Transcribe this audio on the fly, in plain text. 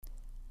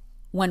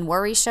When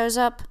worry shows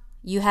up,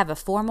 you have a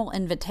formal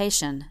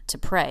invitation to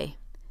pray.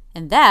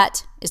 And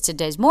that is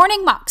today's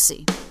Morning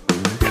Moxie.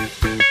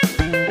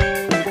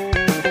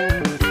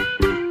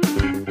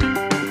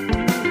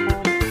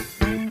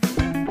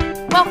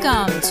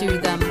 Welcome to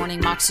the Morning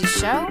Moxie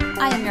Show.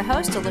 I am your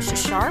host, Alicia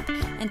Sharp,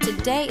 and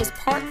today is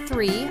part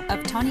 3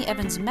 of Tony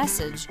Evans'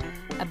 message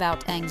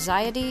about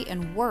anxiety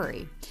and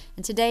worry.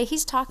 And today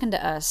he's talking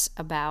to us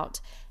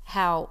about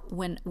how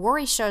when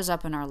worry shows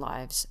up in our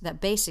lives, that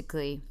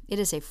basically it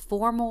is a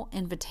formal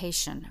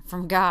invitation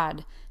from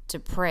God to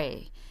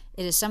pray.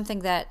 It is something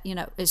that,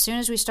 as soon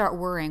as we start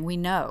worrying, we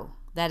know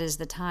that is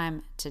the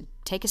time to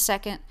take a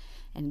second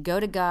and go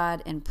to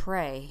God and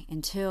pray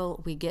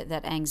until we get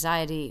that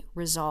anxiety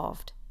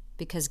resolved,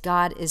 because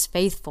God is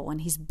faithful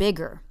and He's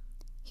bigger.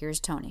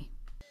 Here's Tony.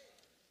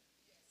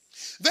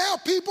 There are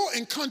people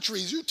in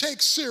countries, you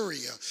take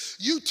Syria,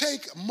 you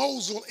take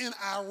Mosul in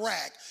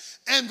Iraq,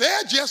 and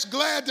they're just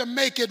glad to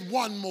make it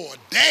one more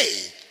day.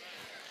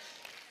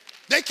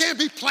 They can't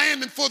be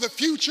planning for the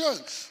future,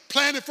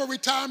 planning for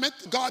retirement.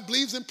 God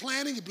believes in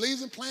planning. He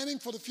believes in planning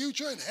for the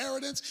future,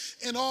 inheritance,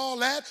 and all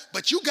that.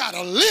 But you got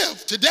to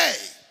live today.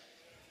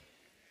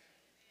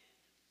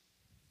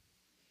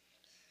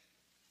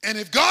 And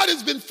if God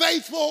has been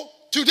faithful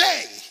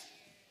today,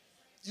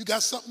 you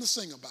got something to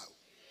sing about,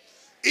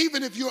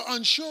 even if you're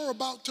unsure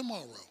about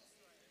tomorrow.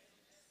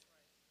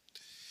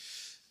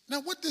 Now,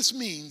 what this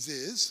means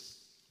is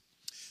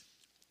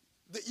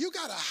that you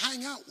got to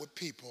hang out with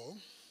people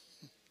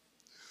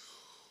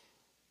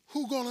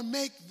who are going to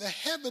make the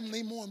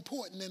heavenly more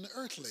important than the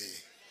earthly.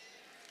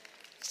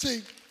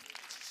 See,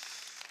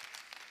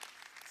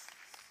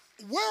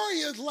 worry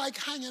is like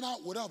hanging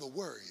out with other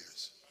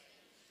worriers,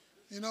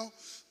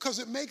 because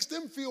it makes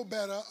them feel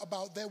better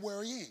about their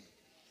worrying.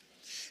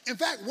 In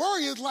fact,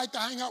 worriers like to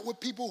hang out with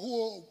people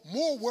who are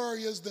more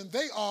worriers than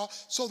they are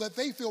so that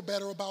they feel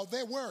better about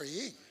their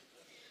worrying.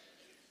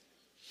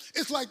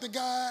 It's like the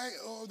guy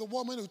or the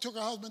woman who took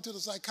her husband to the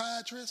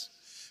psychiatrist,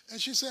 and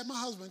she said, "My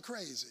husband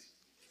crazy."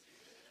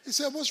 He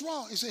said, "What's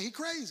wrong?" He said, "He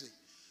crazy."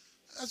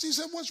 She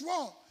said, "What's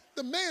wrong?"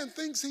 "The man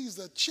thinks he's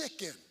a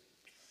chicken."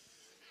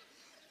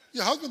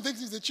 Your husband thinks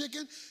he's a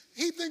chicken?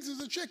 He thinks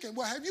he's a chicken.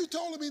 Well, have you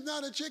told him he's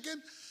not a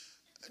chicken?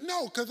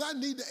 No, because I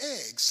need the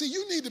eggs. See,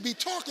 you need to be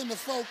talking to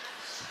folk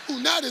who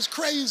are not as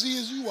crazy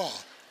as you are.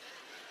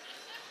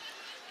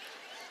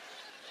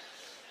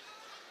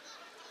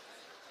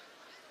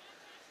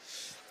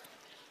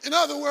 In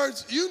other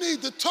words, you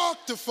need to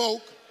talk to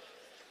folk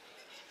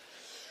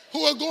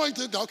who are going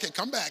to, okay,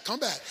 come back.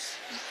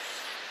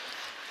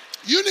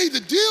 You need to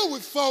deal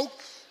with folk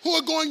who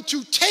are going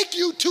to take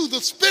you to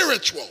the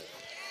spiritual.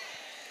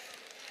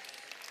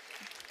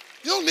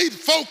 You don't need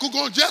folk who are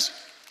going to just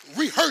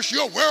rehearse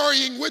your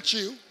worrying with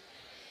you.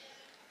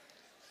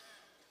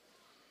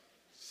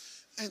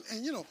 And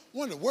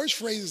one of the worst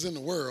phrases in the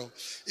world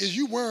is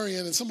you worrying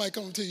and somebody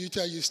comes to you and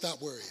tell you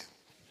stop worrying.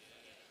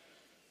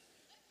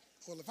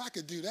 Well, if I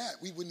could do that,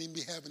 we wouldn't even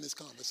be having this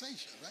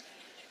conversation, right?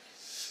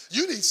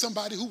 You need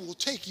somebody who will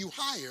take you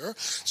higher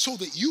so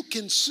that you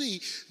can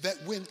see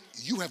that when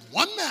you have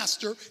one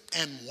master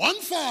and one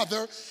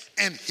father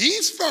and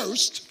He's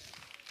first,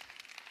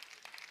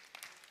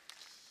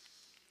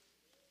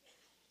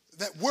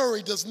 that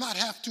worry does not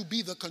have to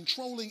be the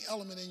controlling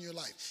element in your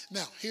life.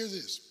 Now, here it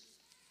is.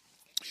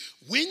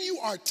 When you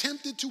are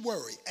tempted to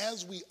worry,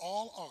 as we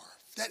all are,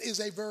 that is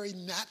a very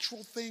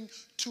natural thing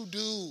to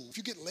do. If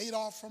you get laid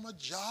off from a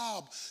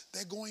job,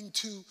 they're going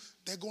to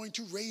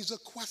raise a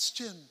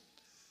question.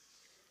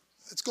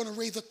 It's going to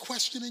raise a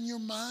question in your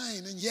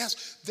mind. And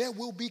yes, there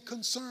will be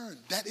concern.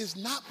 That is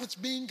not what's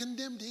being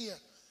condemned here.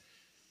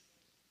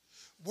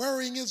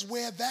 Worrying is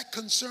where that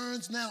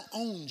concern now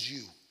owns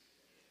you.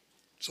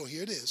 So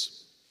here it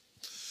is.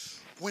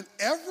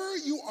 Whenever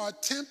you are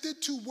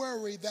tempted to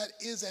worry, that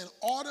is an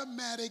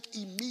automatic,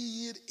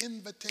 immediate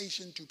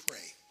invitation to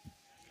pray.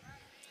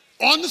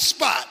 On the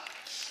spot,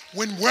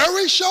 when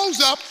worry shows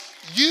up,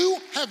 you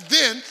have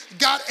then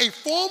got a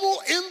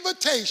formal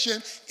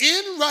invitation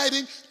in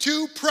writing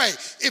to pray.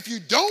 If you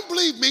don't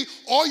believe me,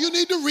 all you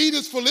need to read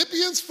is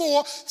Philippians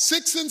 4,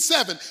 6, and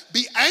 7.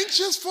 Be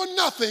anxious for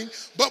nothing,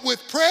 but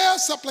with prayer,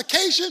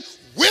 supplication,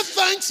 with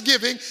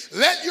thanksgiving,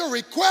 let your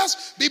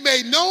requests be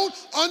made known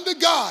unto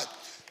God.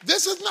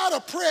 This is not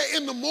a prayer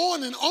in the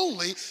morning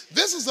only.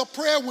 This is a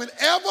prayer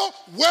whenever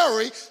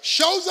worry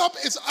shows up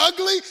its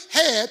ugly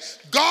head.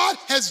 God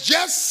has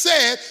just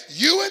said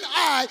you and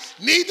I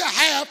need to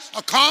have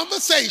a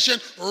conversation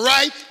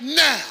right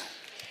now.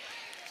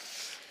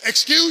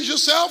 Excuse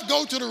yourself,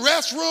 go to the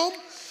restroom,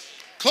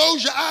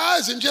 close your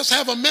eyes and just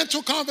have a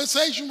mental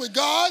conversation with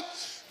God.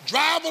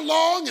 Drive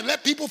along and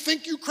let people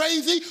think you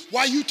crazy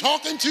while you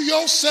talking to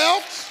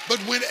yourself. But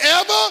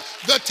whenever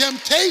the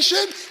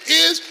temptation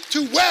is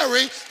to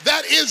worry,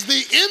 that is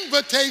the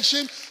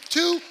invitation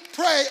to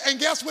pray. And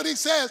guess what he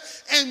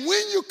says? And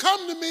when you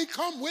come to me,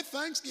 come with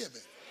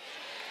thanksgiving.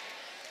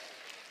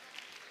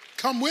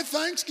 Come with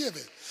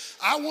thanksgiving.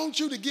 I want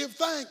you to give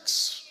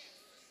thanks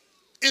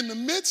in the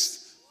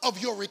midst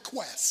of your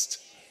request.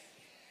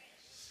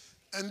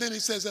 And then he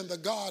says, and the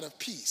God of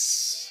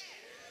peace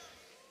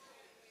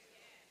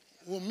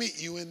will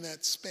meet you in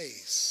that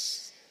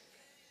space.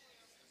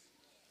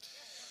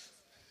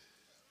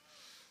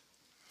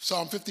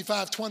 Psalm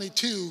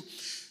 55:22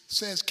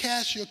 says,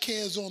 cast your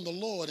cares on the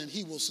Lord and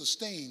he will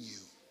sustain you.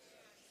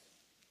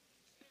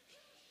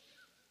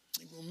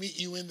 He will meet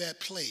you in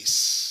that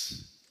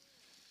place.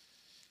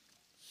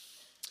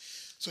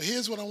 So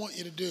here's what I want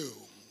you to do.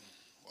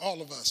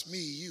 All of us, me,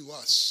 you,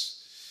 us.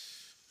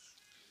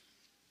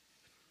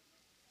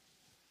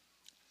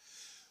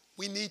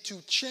 We need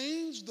to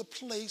change the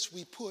place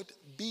we put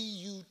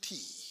B-U-T.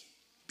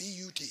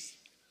 B-U-T.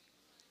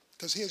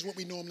 Because here's what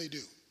we normally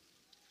do.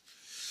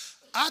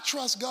 I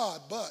trust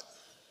God, but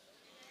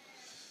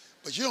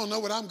you don't know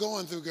what I'm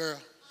going through, girl.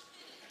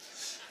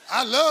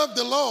 I love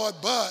the Lord,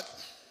 but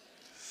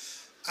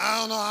I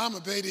don't know how I'm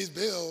going to pay these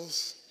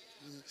bills.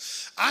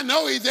 I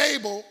know he's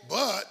able,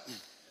 but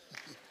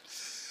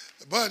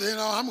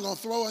I'm going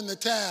to throw in the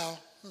towel.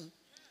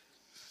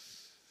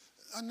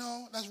 I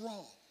know that's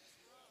wrong.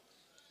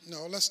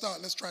 No, let's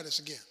try this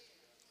again.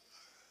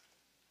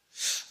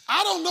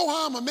 I don't know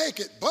how I'm going to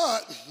make it,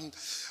 but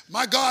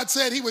my God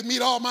said he would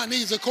meet all my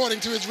needs according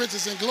to his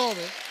riches and glory.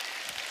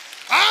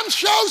 I'm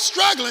sure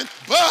struggling,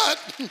 but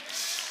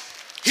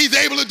he's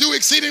able to do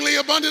exceedingly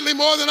abundantly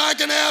more than I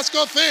can ask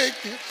or think.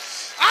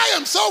 I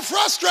am so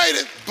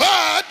frustrated,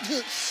 but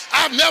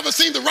I've never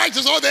seen the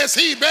righteous or their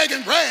seed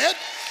begging bread.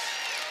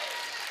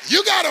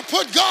 You got to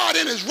put God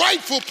in his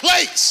rightful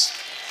place.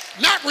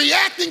 Not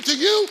reacting to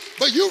you,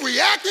 but you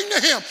reacting to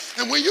him.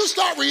 And when you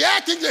start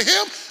reacting to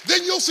him,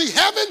 then you'll see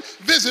heaven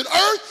visit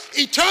earth,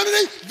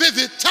 eternity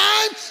visit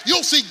time.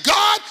 You'll see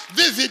God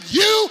visit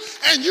you,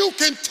 and you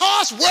can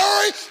toss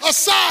worry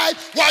aside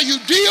while you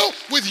deal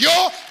with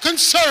your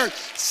concern.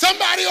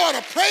 Somebody ought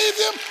to praise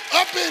him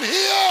up in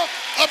here,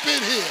 up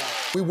in here.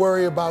 We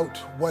worry about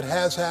what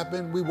has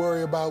happened. We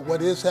worry about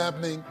what is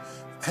happening.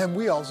 And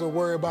we also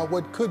worry about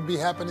what could be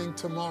happening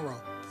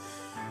tomorrow.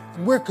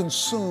 We're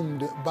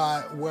consumed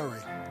by worry.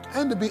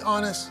 And to be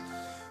honest,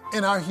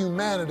 in our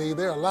humanity,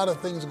 there are a lot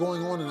of things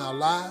going on in our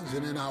lives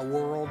and in our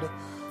world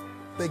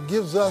that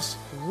gives us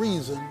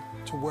reason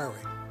to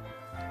worry.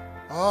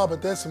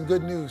 But there's some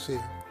good news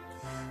here.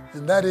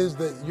 And that is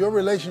that your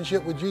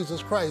relationship with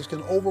Jesus Christ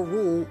can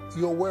overrule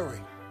your worry.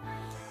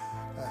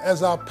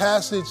 As our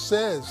passage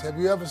says, have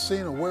you ever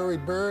seen a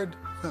worried bird?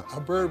 A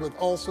bird with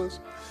ulcers?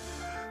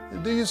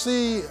 Do you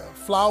see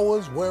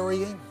flowers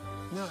worrying?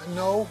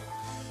 No.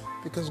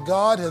 Because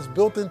God has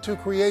built into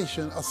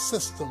creation a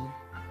system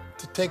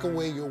to take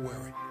away your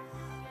worry.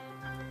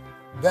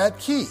 That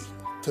key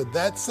to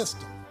that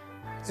system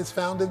is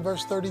found in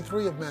verse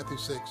 33 of Matthew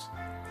 6.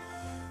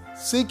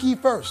 Seek ye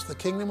first the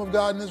kingdom of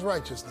God and his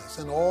righteousness,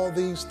 and all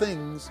these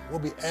things will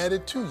be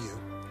added to you.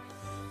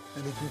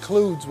 And it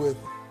concludes with,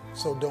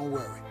 so don't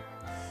worry.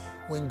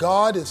 When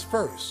God is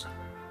first,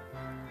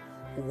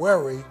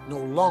 worry no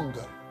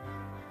longer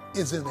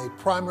is in a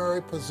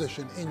primary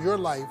position in your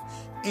life,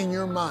 in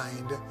your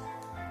mind,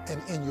 and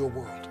in your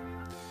world.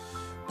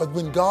 But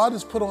when God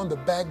is put on the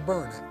back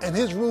burner and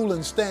his rule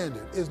and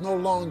standard is no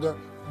longer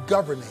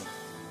governing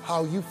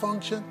how you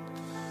function,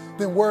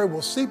 then worry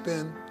will seep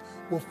in,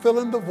 will fill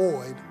in the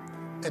void,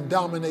 and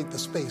dominate the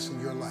space in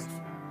your life.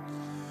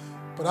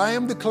 But I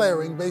am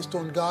declaring, based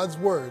on God's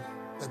word,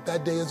 that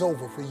that day is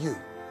over for you,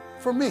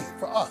 for me,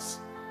 for us.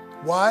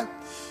 Why?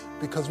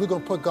 Because we're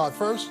going to put God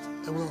first,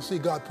 and we're going to see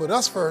God put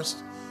us first,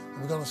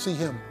 and we're going to see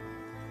him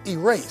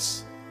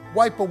erase,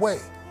 wipe away,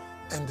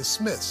 and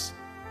dismiss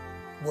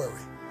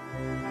worry.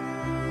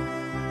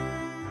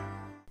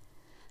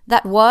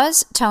 That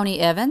was Tony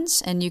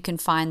Evans, and you can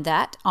find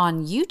that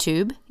on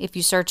YouTube if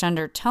you search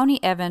under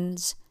Tony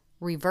Evans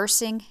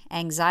Reversing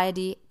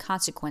Anxiety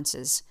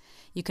Consequences.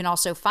 You can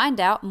also find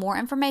out more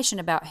information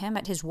about him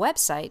at his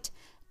website,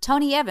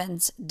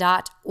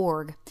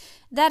 tonyevans.org.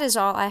 That is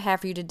all I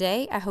have for you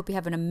today. I hope you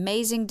have an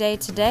amazing day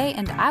today,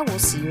 and I will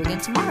see you again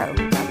tomorrow.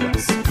 God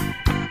bless.